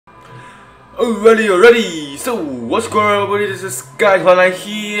Already. So what's going on, everybody? This is Constantin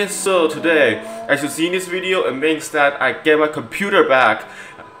here. So today, as you see in this video, it means that I get my computer back,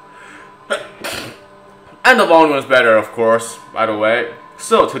 and the volume is better, of course. By the way.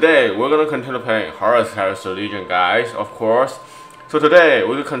 So today we're gonna continue playing Horus Heresy Legion, guys. Of course. So today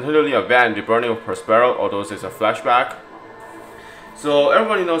we'll continue the event, the Burning of Prospero, although this is a flashback. So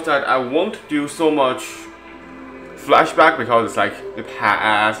everybody knows that I won't do so much flashback because it's like the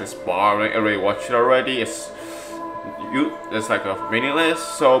past, it's boring, everybody watched it already, it's like a meaningless.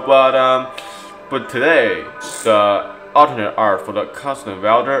 So but today the alternate art for the Constantin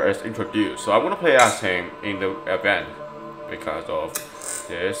Valdor is introduced, so I'm gonna play as him in the event because of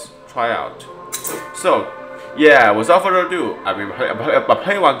this tryout. So yeah, without further ado, I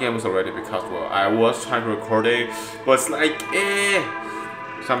played one game already because I was trying to record it, but it's like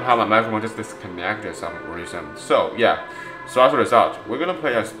somehow my microphone just disconnected for some reason. So yeah, so as a result, we're gonna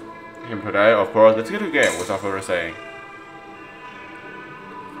play as him today. Of course, let's get to the game without further saying.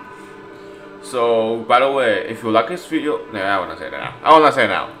 So by the way, if you like this video, no, I wanna say that now. I wanna say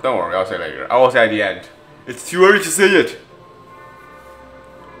now. Don't worry, I'll say later. I will say at the end. It's too early to say it.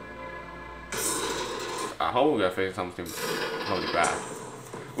 I hope we're gonna face something bad.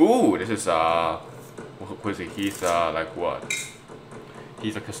 Ooh, this is what is he? He's like what?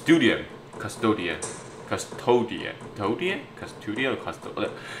 He's a custodian. Custodian.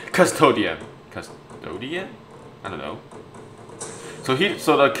 I don't know. So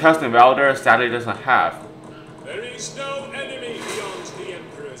the Constantin Valdor sadly doesn't have. There is no enemy beyond the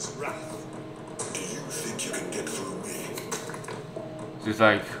Emperor's wrath. Do you think you can get through me? So it's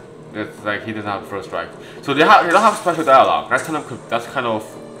like he doesn't have the first strike. So they don't have special dialogue. That's kind of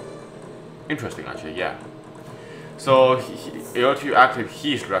interesting actually. Yeah. So in order to activate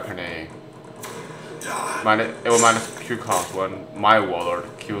his reckoning, it will minus Q cost when my warlord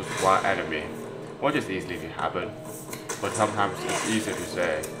kills one enemy, which is easily to happen, but sometimes it's easier to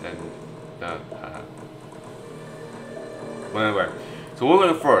say than Well, anyway, so we're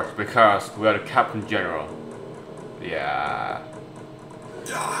going first because we are the Captain General. Yeah.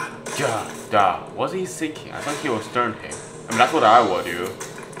 What's he thinking? I think he was stern him. I mean, that's what I would do.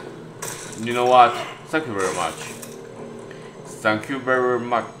 You know what? Thank you very much. Thank you very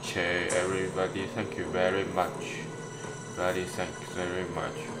much, everybody. Thank you very much. Everybody, thank you very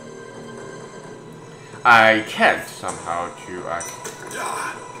much. I can't somehow to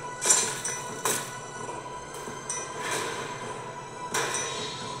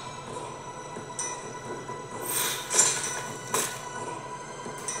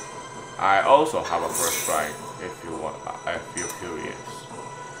I also have a first strike if you want, if you're curious.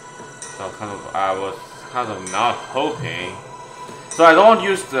 So I was kind of not hoping. So I don't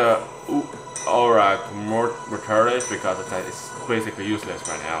use the aura more retarded because it's basically useless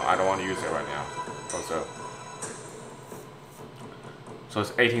right now. I don't want to use it right now. Also, so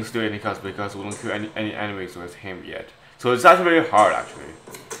it's 18 still any cost because we don't kill any enemies with him yet. So it's actually very hard actually.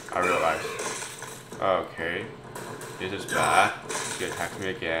 I realize. Okay, this is bad. He attacks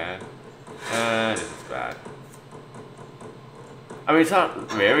me again, and this is bad. I mean, it's not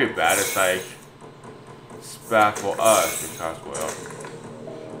very bad. It's like it's bad for us because we'll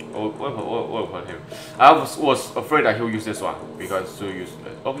put him. I was afraid that he'll use this one because it's so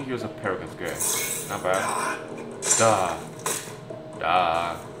useless. Oh, he used a Paragon Scare. Not bad.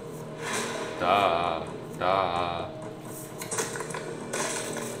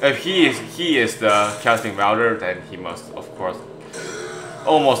 If he is the casting Valdor, then he must, of course,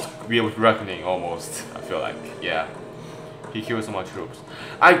 almost be able to reckoning. Almost, I feel like, yeah. He kills so much troops.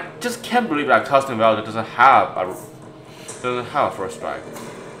 I just can't believe that Constantin Valdor doesn't have a first strike.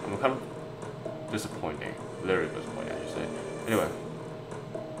 I'm kind of disappointing, literally disappointing, I should say. Anyway,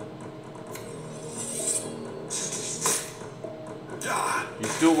 you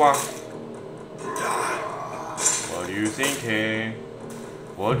still want? What are you thinking?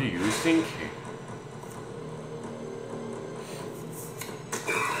 What are you thinking?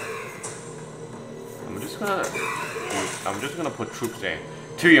 I'm just gonna put troops in.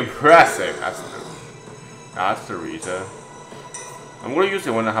 Too impressive. That's the reason. I'm gonna use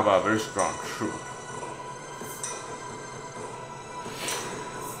it when I have a very strong troop.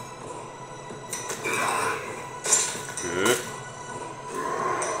 Good.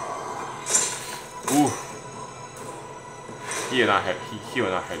 Ooh. He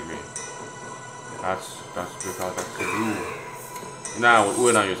will not hit me. That's because that's the rule. Now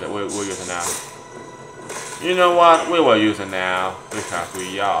we'll not use it. We'll use it now. You know what? We will use it now because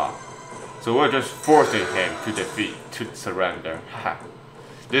we are. So we're just forcing him to surrender.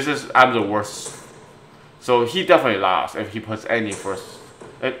 I'm the worst. So he definitely lost if he puts any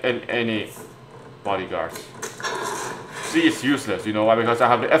bodyguards. C is useless, you know why? Because I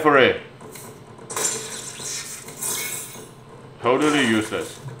have the FRA. Totally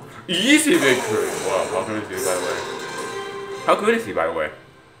useless. Easy victory! Wow, how good is he, by the way? How good is he, by the way?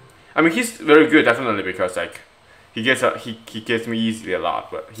 I mean, he's very good, definitely, because like he gets me easily a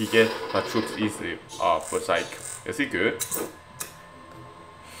lot, but he gets my troops easily off. But like, is he good?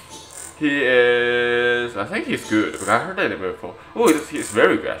 He is. I think he's good because I heard that before. Oh, he's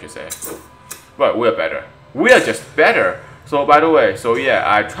very good, I should say. But we're better. We are just better. So by the way, so yeah,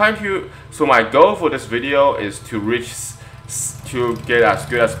 I try to. So my goal for this video is to get as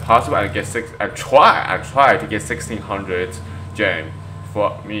good as possible and get try to get 1600 gem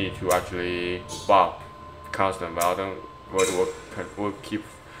for me to actually bomb Constantin. Valdor,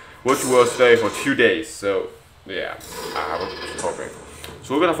 which will stay for 2 days. So yeah, I was hoping.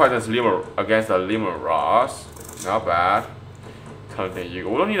 So we're gonna fight against the Lima Ross. Not bad. Constantin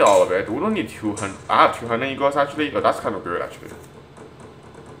Eagle. We don't need all of it. We don't need 200. I have 200 eagles actually, but that's kind of good actually.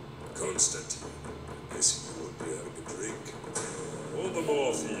 Constantin, guess you would be having a drink. All the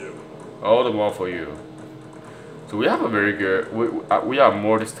more for you. All the more for you. So we have a very good. We are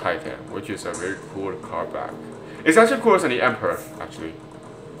Mortis Titan, which is a very cool card back. It's actually cooler than the Emperor actually.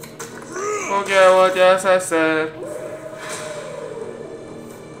 Okay, what just I said.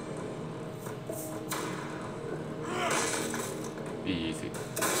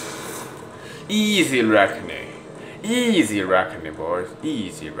 Easy reckoning. Easy reckoning, boys.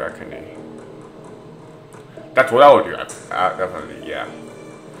 Easy reckoning. That's what I would do. Definitely, yeah.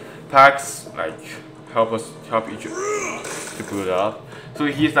 Packs like help each to build up. So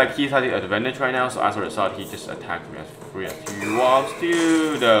he's having advantage right now. So as a result, he just attacked me as free as he wants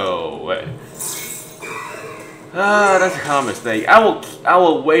to. No way. That's a common mistake. I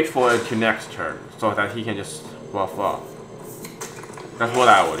will wait for it to next turn so that he can just buff off. That's what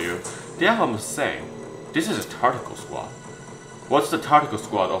I will do. Yeah, I'm saying, this is a tactical squad. What's the tactical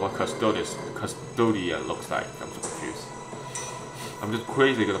squad of a custodian looks like? I'm so confused. I'm just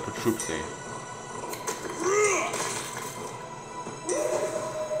crazy gonna put troops in.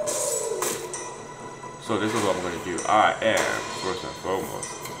 So this is what I'm gonna do. I am, first and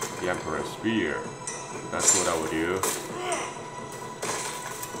foremost, the Emperor's Spear. That's what I would do.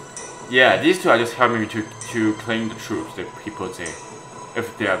 Yeah, these two are just helping me to claim the troops that he puts in.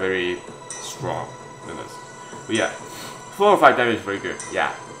 If they are very strong than this. But yeah, 4 or 5 damage is very good.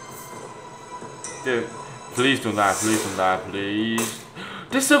 Yeah. Dude, please don't die, please don't die, please.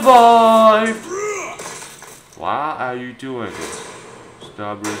 They survived! Why are you doing this?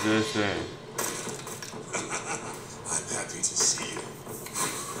 Stop resisting. I'm happy to see you.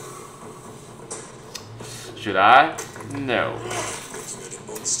 Should I? No. Making it a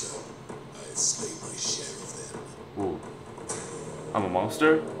monster. I've slain my share of them. Ooh. I'm a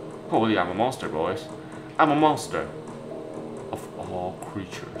monster? Holy, I'm a monster, boys. I'm a monster. Of all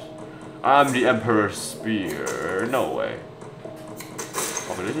creatures. I'm the Emperor's Spear. No way.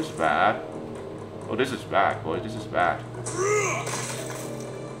 Okay, this is bad. Oh, this is bad, boys. This is bad.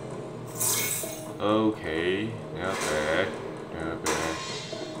 Okay. Not bad. Not bad.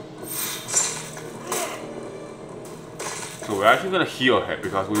 So we're actually gonna heal him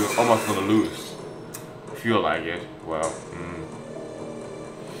because we were almost gonna lose. Feel like it. Well,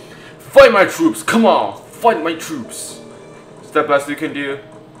 Fight my troops! Come on! Fight my troops! Is that best you can do?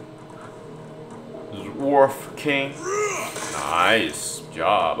 Dwarf King. Nice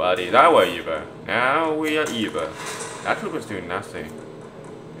job, buddy. That way even. Now we are even. That troop is doing nothing.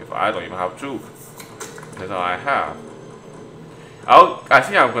 If I don't even have a troop. That's all I have. I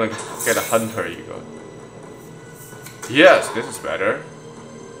think I'm gonna get a Hunter Eagle. Yes, this is better.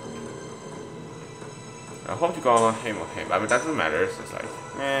 I hope to go on him or him. I mean, that doesn't matter. It's just like,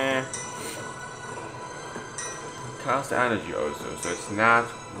 constant energy also, so it's not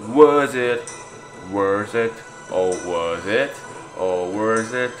worth it. Worth it. Oh, worth it. Oh,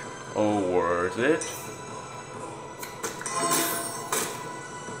 worth it. Oh, worth it.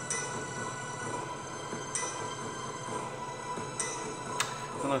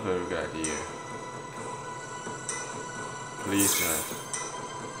 That's not a very good idea. Please not.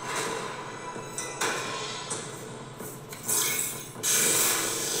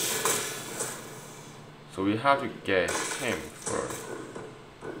 So we have to get him first.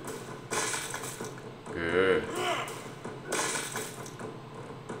 Good.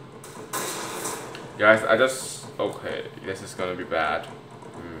 Guys, okay, this is gonna be bad.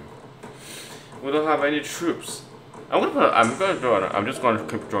 We don't have any troops. I'm just gonna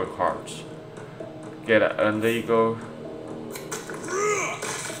keep drawing cards. Get an Eagle.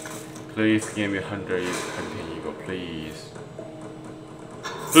 Please give me 100 Eagle, please.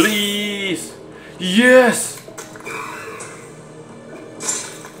 Please! Yes!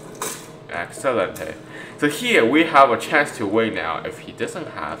 Excellent. So here we have a chance to win now if he doesn't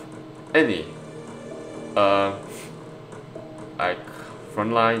have any like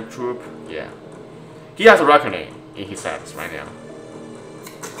frontline troop. Yeah. He has a reckoning in his hands right now.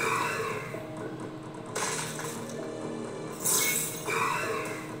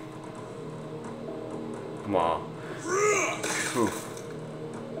 Come on. Whew.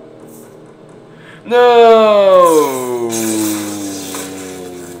 No!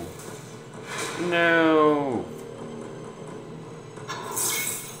 No!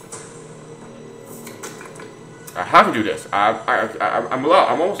 I have to do this. I'm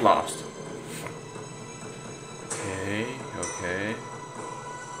almost lost. Okay, okay.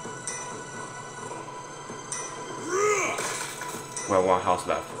 Well, one house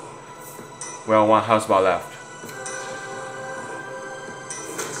left. Well, one house bar left.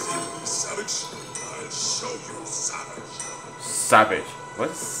 Savage, I'll show you savage. Savage.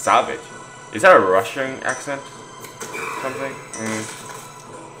 What's savage? Is that a Russian accent? Something?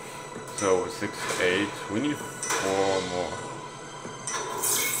 So 6, 8. We need 4 more.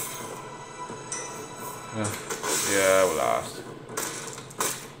 Yeah, we lost.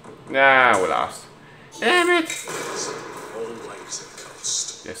 Nah, we lost. Damn it! Always a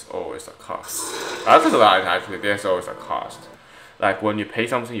cost. There's always a cost. That's a lot actually. There's always a cost. Like when you pay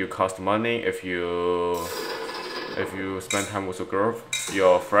something, you cost money. If you spend time with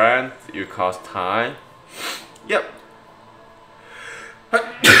your friend, you cost time. Yep.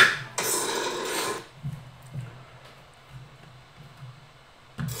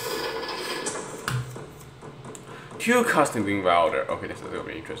 Two custom being Valdor. Okay, this is gonna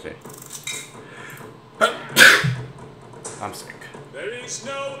be interesting. I'm sick. There is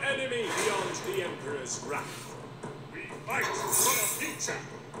no enemy beyond the Emperor's wrath. We fight for the future.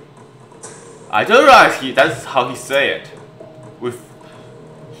 I don't realize that's how he say it.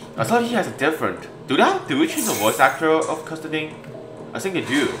 I thought he has a different. Do we change the voice actor of Constantin? I think they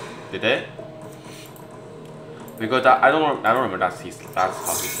do. Did they? Because I don't remember that's how he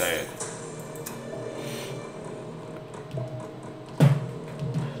say it.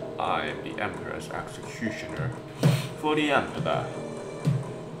 I am the Emperor's executioner for the Emperor.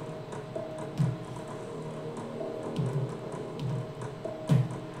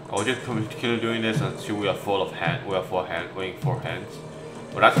 I'll just continue doing this until we are full of hand. We are four hands.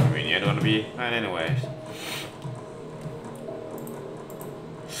 Well, that's convenient. Gonna be. And anyways,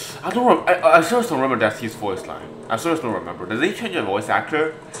 I seriously don't remember that's his voice line. I seriously don't remember. Does he change a voice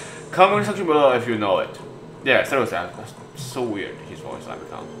actor? Comment section below if you know it. Yeah, seriously, that's so weird. His voice line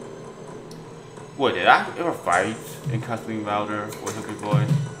become. Wait, did I ever fight in Constantin Valdor with a good voice?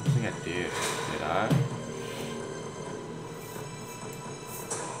 I think I did. Did I?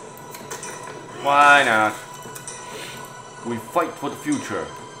 Why not? We fight for the future.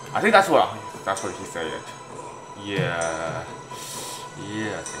 I think that's what he said it. Yeah.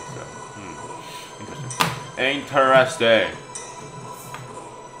 Yeah, I think so. Interesting.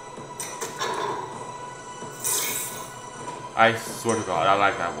 I swear to God, I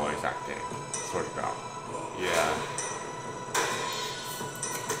like that voice acting. Swear to God. Yeah.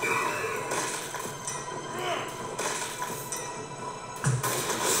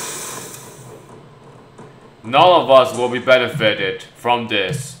 None of us will be benefited from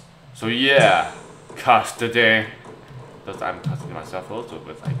this. So yeah, Constantin. I'm costing myself also,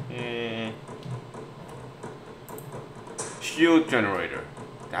 but like, Shield generator.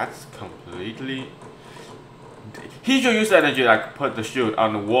 That's completely. He should use the energy like put the shield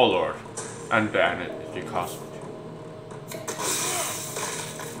on the warlord, and the energy cost.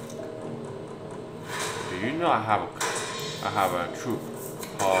 Do you know I have a troop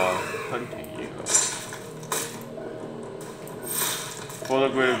called hunting you? For the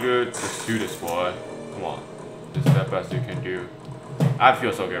greater good, let's do this, boy. Come on. This is the best you can do. I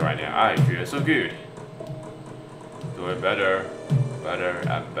feel so good right now. I feel so good. Do it better. Better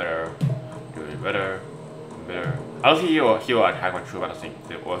and better. Do it better. Better. I don't think he will attack my troop, I don't think.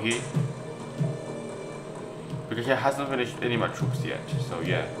 Will he? Because he hasn't finished any of my troops yet. So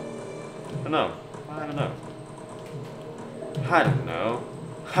yeah. I don't know. I don't know. I don't know.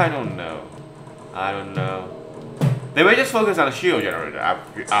 I don't know. I don't know. They may just focus on the shield generator. I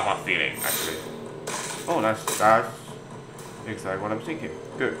have a feeling, actually. Oh, that's exactly what I'm thinking.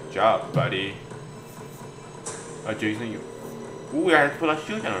 Good job, buddy. Jason, you. Ooh, we have to put on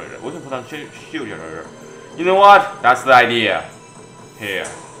shield generator. We can put on shield generator. You know what? That's the idea. Here.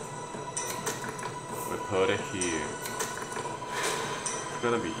 We put it here. It's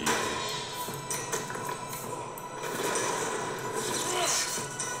gonna be easy.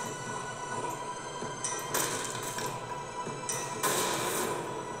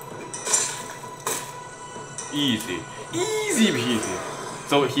 Easy. Easy peasy.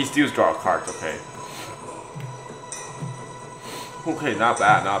 So he still draw cards, okay. Okay, not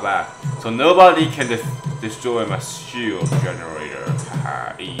bad, not bad. So nobody can destroy my shield generator.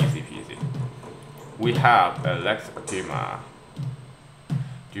 Haha, easy peasy. We have Alex Fatima.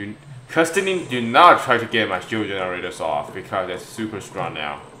 Constantin, do not try to get my shield generators off because it's super strong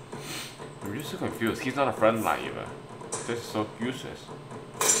now. I'm just so confused. He's not a front line even. This is so useless.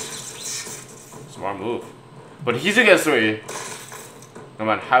 Smart move. But he's against 3. No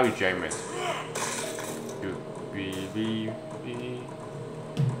matter how you jam it.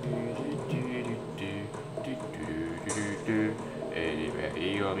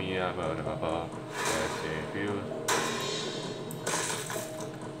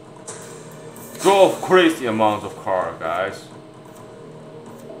 Draw crazy amounts of cards, guys.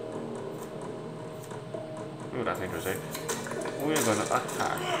 Ooh, that's interesting. We're gonna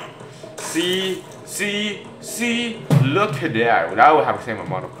attack. See, look at that. Now we have the same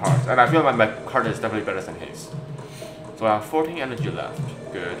amount of cards. And I feel like my card is definitely better than his. So I have 14 energy left.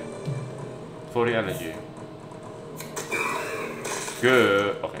 Good. 40 energy.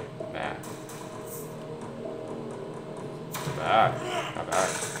 Good. Okay, nah. Not bad. Not bad.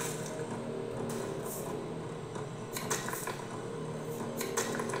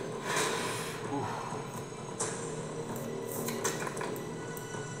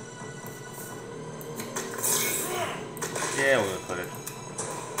 Yeah, we'll put it.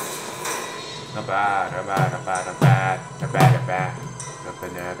 Not bad, not bad, not bad, not bad, not bad, not bad, not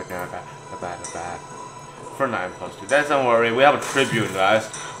bad, not bad, not bad, not bad. For 9+2. That's don't worry, we have a tribune, guys.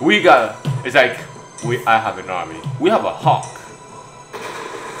 We got, it's like, I have an army. We have a hawk.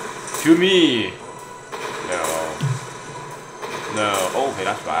 To me. No, okay,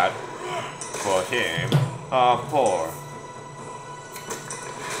 that's bad. For him, poor.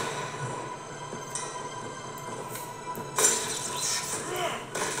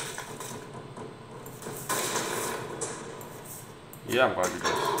 Yeah, I'm going to do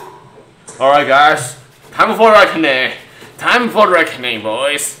this. Alright, guys. Time for reckoning. Time for reckoning,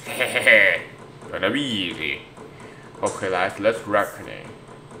 boys. Gonna be easy. Okay, guys, let's reckoning.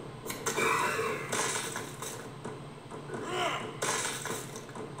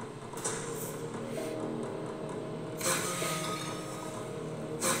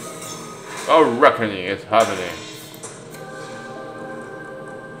 Oh, reckoning is happening.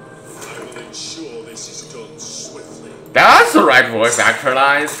 I will ensure this is done swiftly. That's the right voice actor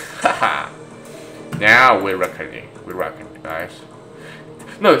lines. Haha. Now we're reckoning. We're reckoning, guys.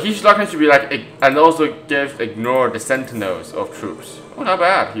 No, his reckoning should be like, and also ignore the sentinels of troops. Oh, not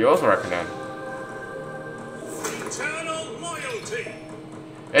bad. He also reckoned. Eternal loyalty.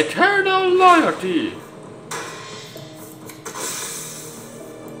 Eternal loyalty.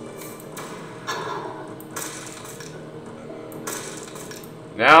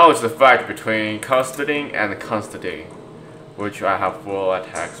 Now it's the fight between Constantin and Constantin, which I have 4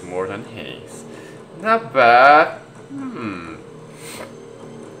 attacks more than his. Not bad.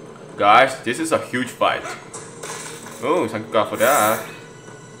 Guys, this is a huge fight. Oh, thank God for that.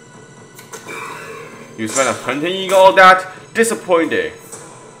 You spent a hunting eagle, that disappointing.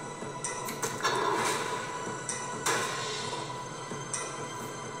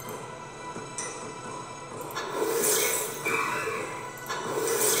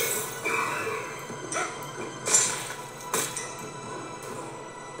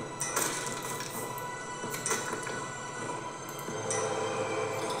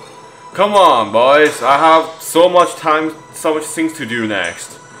 Come on, boys. I have so much time, so much things to do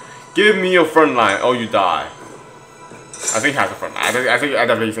next. Give me your front line or you die. I think he has a front line. I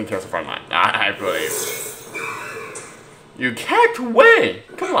definitely think he has a front line. I believe. You can't win.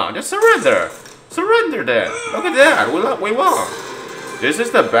 Come on, just surrender. Surrender then. Look at that. We won. This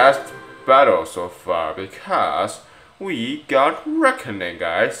is the best battle so far because we got reckoning,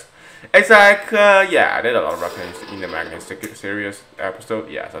 guys. It's like, yeah, I did a lot of reckonings in the Magnus series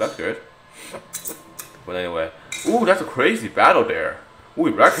episode. Yeah, so that's good. But anyway, ooh, that's a crazy battle there. Ooh,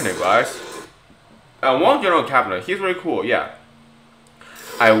 reckoning, guys. I want General Cabinet. He's very cool. Yeah.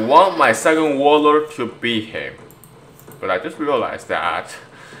 I want my second warlord to beat him, but I just realized that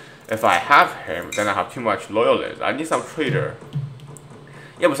if I have him, then I have too much loyalists. I need some traitor.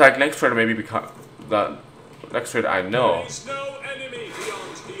 Yeah, but like next traitor maybe become the next traitor I know. There is no enemy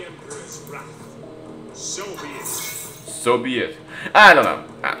beyond the Emperor's wrath. So be it. So be it. I don't know.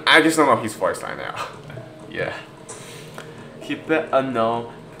 I just don't know his voice line now. Yeah. Keep it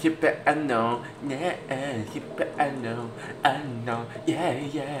unknown. Keep it unknown. Yeah. Keep it unknown. Unknown. Yeah,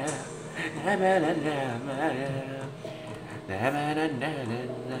 yeah.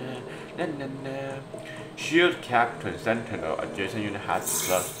 Na, na, na. Shield Captain Sentinel. Adjacent unit has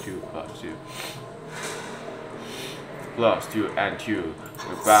 +2, +2. +2 and 2.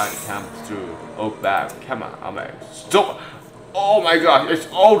 The band comes through. Oh, bad. Come on, I'm like, stop! Oh my god, it's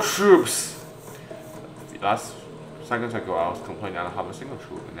all troops! Last seconds ago, I was complaining I don't have a single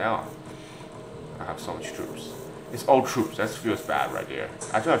troop, and now I have so much troops. It's all troops. That feels bad right there.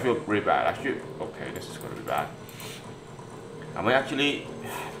 Actually, I feel really bad. Actually, okay, this is gonna be bad. I might actually.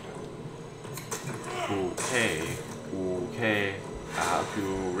 Okay, I'll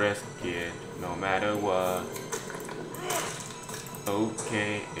do risk it no matter what.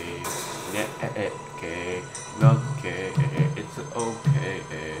 Okay, it's okay,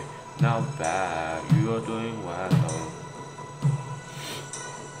 not bad. You are doing well.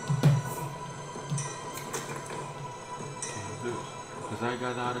 Cause I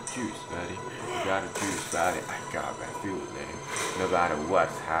got all the juice, buddy. I got the juice, buddy. I got that feeling. No matter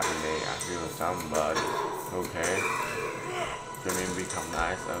what's happening, I feel somebody. Okay? Dreaming become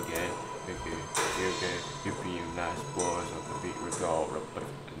nice, okay? Okay. You be nice boys of the big regard, but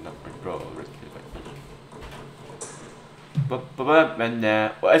not regard.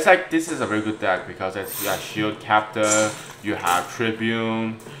 Well, it's like this is a very good deck because it's, you have Shield Captor, you have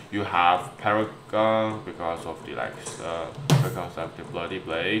Tribune, you have Paragon because of the because of the Bloody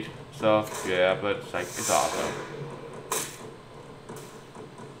Blade. So yeah, but it's like it's awesome.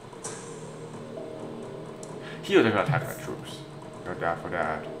 He will never attack my troops. No doubt for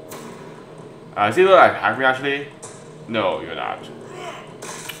that. Is he gonna attack me actually? No, you're not.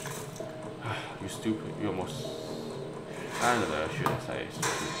 You stupid. You almost. I don't know, should I say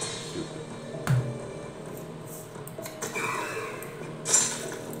stupid.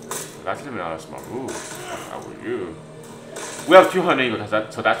 That's even not a smart move. How would you? We have 2 hunting eagles,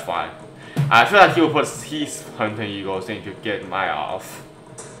 so that's fine. I feel like he will put his hunting eagles in to get my off.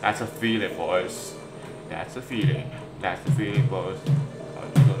 That's a feeling, boys. That's a feeling. That's the feeling, boys. Are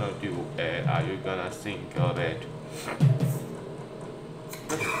you gonna do it? Are you gonna think of it?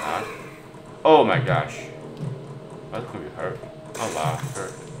 What's that? Oh my gosh. That's gonna be hurt. A lot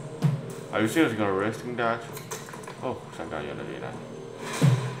hurt. Are you seriously gonna risking that? Oh, sometimes you're gonna do that.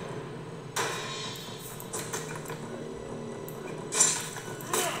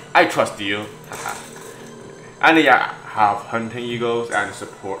 I trust you. And yeah, have hunting eagles and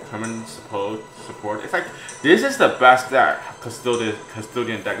permanent support. It's like this is the best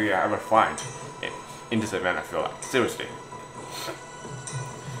custodian deck you ever find in this event. I feel like seriously.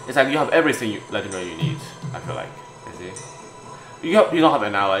 It's like you have everything legendary you need. I feel like. You see, you don't have an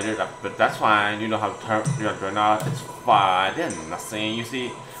annihilator, but that's fine. You don't have Dreadnought, it's fine. There's nothing. You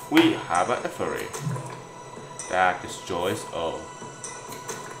see, we have an Effery that destroys all.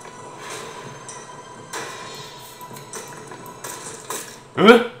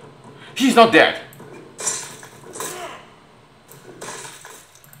 Huh? He's not dead.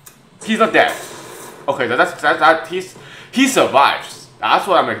 He's not dead. Okay, that he survives. That's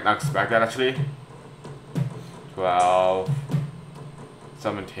what I expected actually. 12,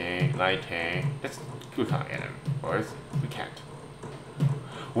 17, 19. We can't get him, boys. We can't.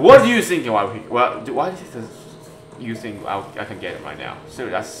 What do you think? Why is you think I can get him right now? So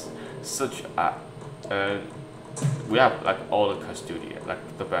that's such a. We have like all the custodian,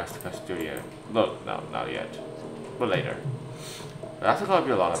 like the best custodian. No, not yet, but later. That's gonna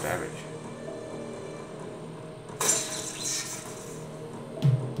be a lot of damage.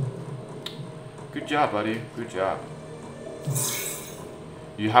 Good job, buddy. Good job.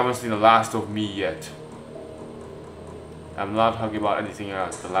 You haven't seen the last of me yet. I'm not talking about anything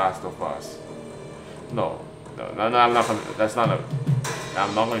else. The Last of Us. No, I'm not. That's not a.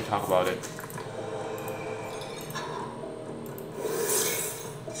 I'm not going to talk about it.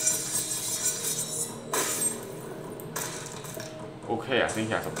 Okay, I think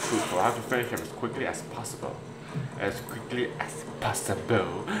he has some troops, so I have to finish him as quickly as possible. As quickly as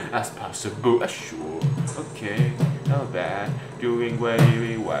possible. Sure. Okay, not bad. Doing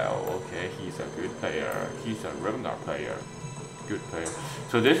very well. Okay, he's a good player. He's a Ragnar player. Good player.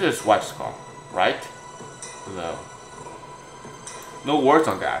 So this is White Skull, right? No. No words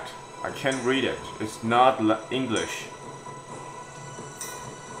on that. I can't read it. It's not English.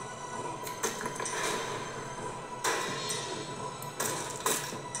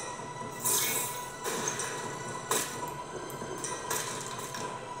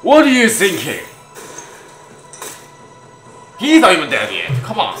 What are you thinking? He's not even dead yet.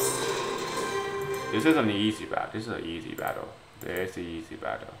 Come on. This is an easy battle. This is an easy battle. This is an easy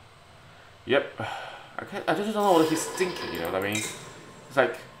battle. Yep. I just don't know what he's thinking. You know what I mean? It's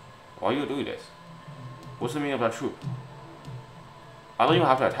like, why are you doing this? What's the meaning of that troop? I don't even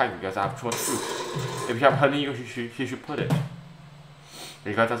have to attack because I have too much food. If you have honey, he should put it.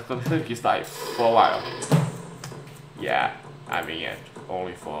 Because that's gonna save his life for a while. Yeah, I mean it.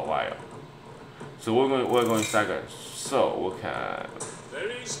 Only for a while. So we're going second. So we can. There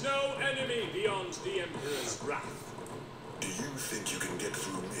is no enemy beyond the Emperor's wrath. Do you think you can get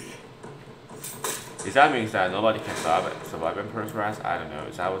through me? Is that means that nobody can survive Emperor's wrath? I don't know.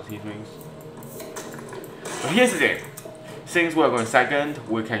 Is that what he means? But here's the thing. Since we're going second,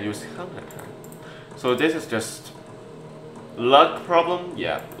 we can use counterattack. So this is just luck problem?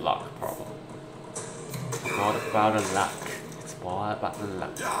 Yeah, luck problem. It's not about the luck. It's all about the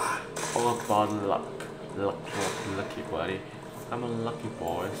luck. All about the luck. Lucky buddy. I'm a lucky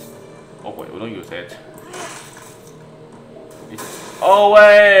boy. Oh wait, we don't use it. Oh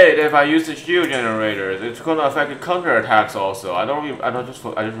wait, if I use the shield generators, it's gonna affect the counterattacks also. I just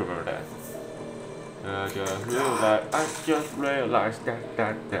remember that. I just realized that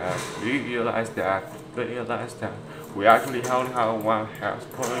we actually held how one has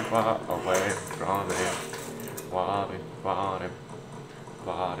point far away from him. Bottom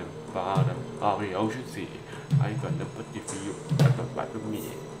of the ocean sea. I'm gonna put it for you at the back of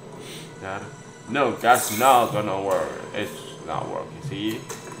me. No, that's not gonna work. It's not working, see?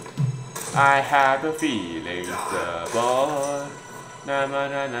 I have a feeling the boy. Na na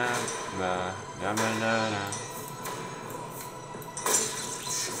na na na na na na na.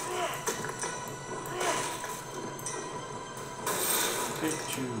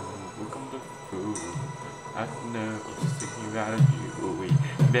 Thank you, welcome to food. I know it's thinking about you. We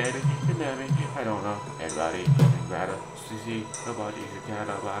better than me. I don't know. Everybody better to see. Nobody can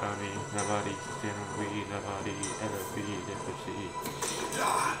about me. Nobody can we. Nobody ever be able to see.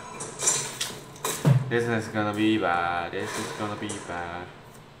 This is gonna be bad. This is gonna be bad.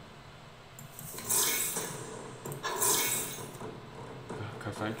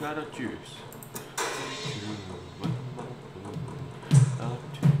 Cause I got a juice.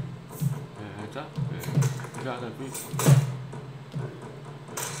 Gotta be.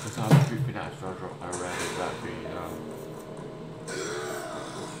 Cause I'm creeping out structure. I ran it back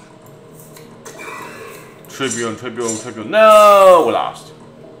Tribune. No, we lost.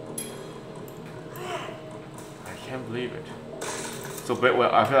 I can't believe it. So, but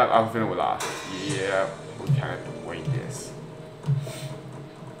well, I feel like we lost. Yeah, we can't win this.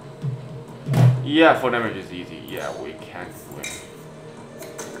 Yeah, for damage is easy. Yeah, we can't win.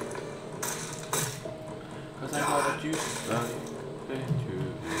 Cause I got a juice right there to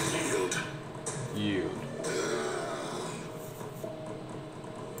yield.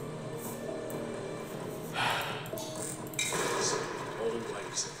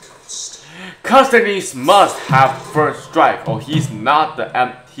 Constantin must have first strike, or he's not the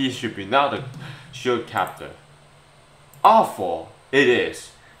he should be not the shield captor. Awful, it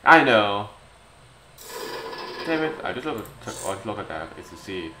is. I know. Damn it! I just look at that. It's to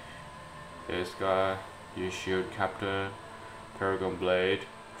see this guy. Use shield captain, Paragon blade,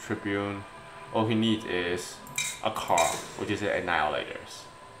 tribune. All he needs is a car, which is the annihilators.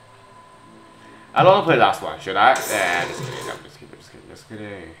 I don't want to play last one, should I? Just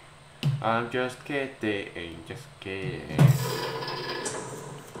kidding. I'm just kidding.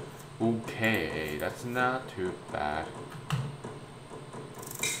 Okay, that's not too bad.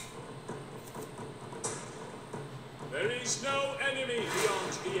 There is no enemy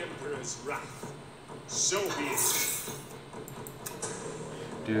beyond the Emperor's wrath. So be it.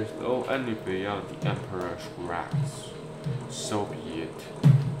 There's no enemy beyond the Emperor's wrath. So be it.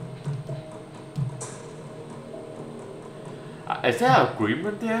 Is there an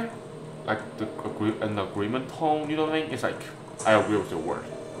agreement there? Like an agreement tone, you know what I mean? It's like, I agree with the word.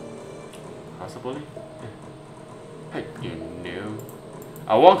 Possibly? Hey, you know.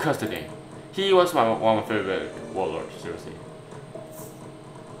 I want Constantin. He was one of my favorite warlords, seriously.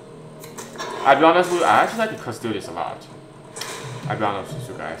 I'll be honest with you, I actually like the Custodians a lot. I'll be honest with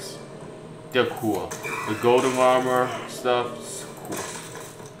you guys. They're cool. The golden armor stuff is cool.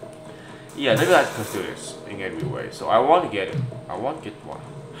 Yeah, they like Custodians in every way. So I want to get it. I want to get one.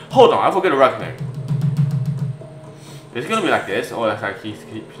 Hold on, I forget the reckoning. It's gonna be like this, or it's like he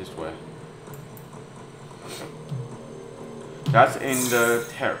keeps this way. That's in the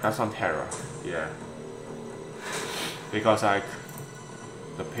Terra. That's on Terra. Yeah. Because like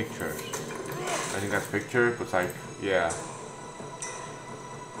the pictures. I think that's picture, but like yeah.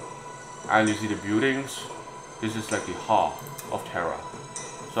 And you see the buildings. This is like the hall of Terra.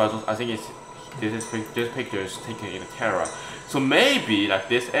 So I think this picture is taken in Terra. So maybe like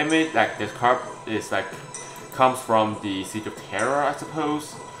this image, like this card is like comes from the Siege of Terra, I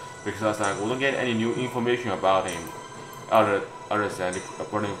suppose. Because like we don't get any new information about him, other other than the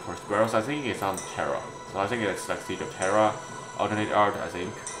Burning Prosperous. I think it's on Terra. So I think it's like Siege of Terra, alternate art, I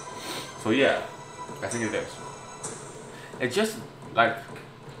think. So yeah, I think it is. It's just like,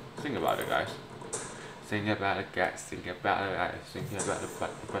 think about it, guys. Think about it, guys. Think about it, guys. Think about it,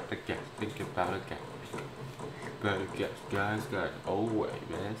 guys. Think about it, guys. But guys, oh wait,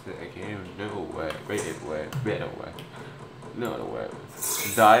 man, I can't, no way, better way, no way.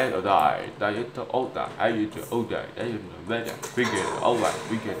 Diet or die, diet or old die, I used to old die, I used to better, bigger, alright,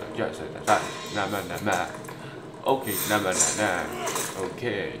 bigger, just that, na. Okay, na,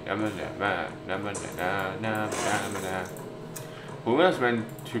 okay, na. Women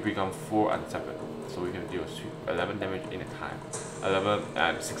meant to become 4 and 7, so we can deal 11 damage in a time, 11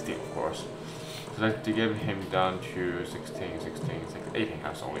 and 16 of course. So like to get him down to 18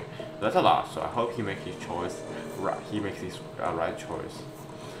 health only. That's a lot, so I hope he makes his choice right. He makes his right choice.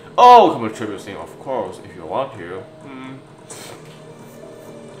 Oh, come on, tribute thing, of course, if you want to.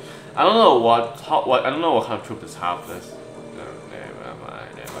 I don't know I don't know what kind of troop this helpless. Never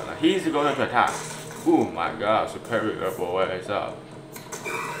mind. He's going to attack. Oh my god, superior boy, what's up?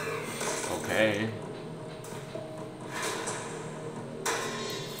 Okay.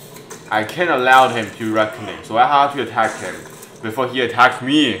 I can't allow him to reckoning, so I have to attack him before he attacks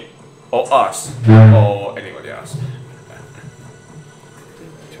me or us or anybody else.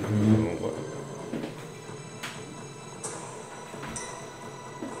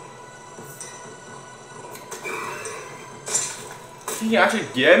 Did he actually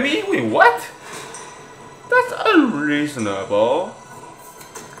get me? Wait, what? That's unreasonable.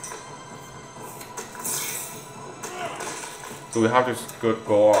 So we have to go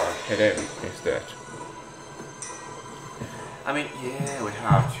or hit him instead. I mean, yeah, we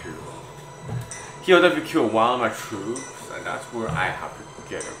have to. He'll have to kill one of my troops, and that's where I have to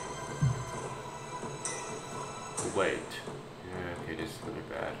get him. Wait. Yeah, okay, this is gonna be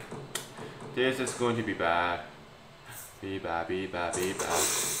bad. This is going to be bad. Be bad.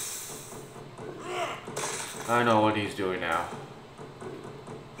 I know what he's doing now.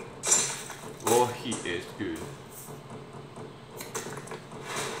 Oh, he is good.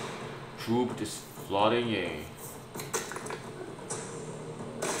 Troop just flooding in.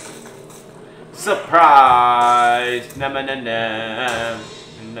 Surprise! Na.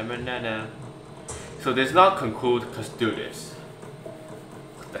 So this not conclude, let's do this.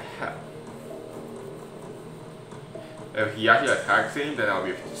 What the hell? If he actually attacks him, then I'll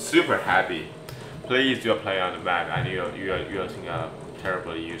be super happy. Please do a play on the map. I know you're using a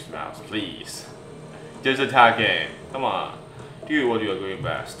terribly used mouse. Please. Just attack him. Come on. Do what you're doing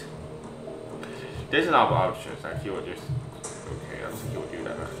best. There's an options, like he will just... Okay, I don't think he will do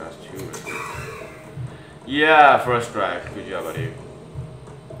that, because that's too... Yeah, first strike. Good job, buddy.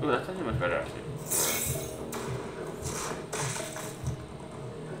 Oh, that's actually much better, actually.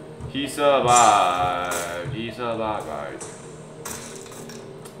 He survived. Guys.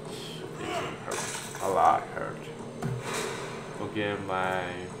 A lot hurt. Forget my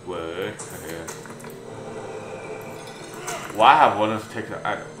word. Okay. Why have one of us take the...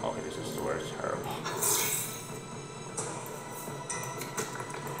 Okay, this is where it's terrible.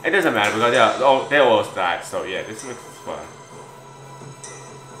 It doesn't matter because they almost died, so yeah, this makes it fun.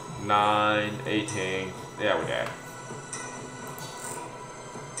 9, 18, yeah, we're dead.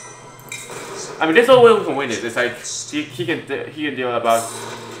 I mean, this is way we can win it. It's like he can deal about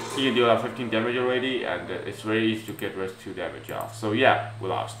 15 damage already, and it's very easy to get rest 2 damage off. So yeah, we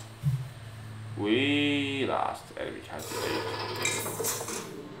lost. We lost. Enemy calculate.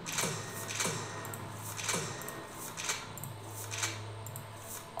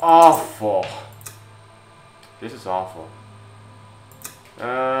 Awful. This is awful.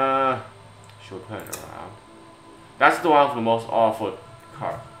 Should turn around. That's the one of the most awful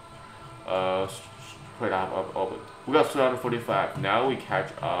card. Straight up open. We got 345. Now we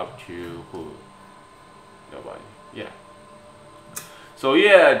catch up to who? Nobody. Yeah. So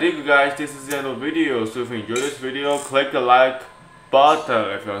yeah, thank you guys. This is the end of the video. So if you enjoyed this video, click the like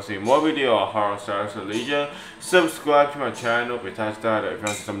button if you want to see more video on Horus Heresy Legion. Subscribe to my channel. Besides that, if you want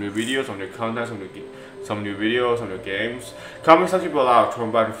to see some new videos, some new content, some new videos, some new games, comment section below. I'll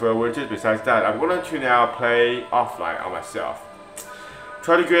turn back to favorites. Besides that, I'm going to now play offline on myself.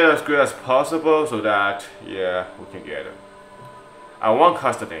 Try to get as good as possible so that, yeah, we can get it. I want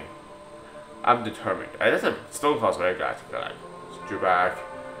Constantin. I'm determined. That's a Stone Claws very guys. Like Struback,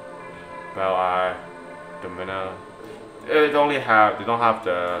 Bell Eye, Domina. They don't have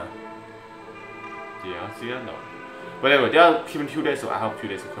the DLC, no. But anyway, they are keeping 2 days, so I hope 2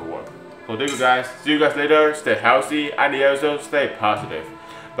 days it can work. So thank you guys. See you guys later. Stay healthy and also stay positive.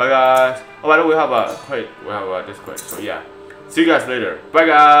 Bye guys. Oh, by the way, we have a Discord. So yeah. See you guys later. Bye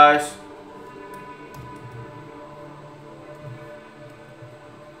guys.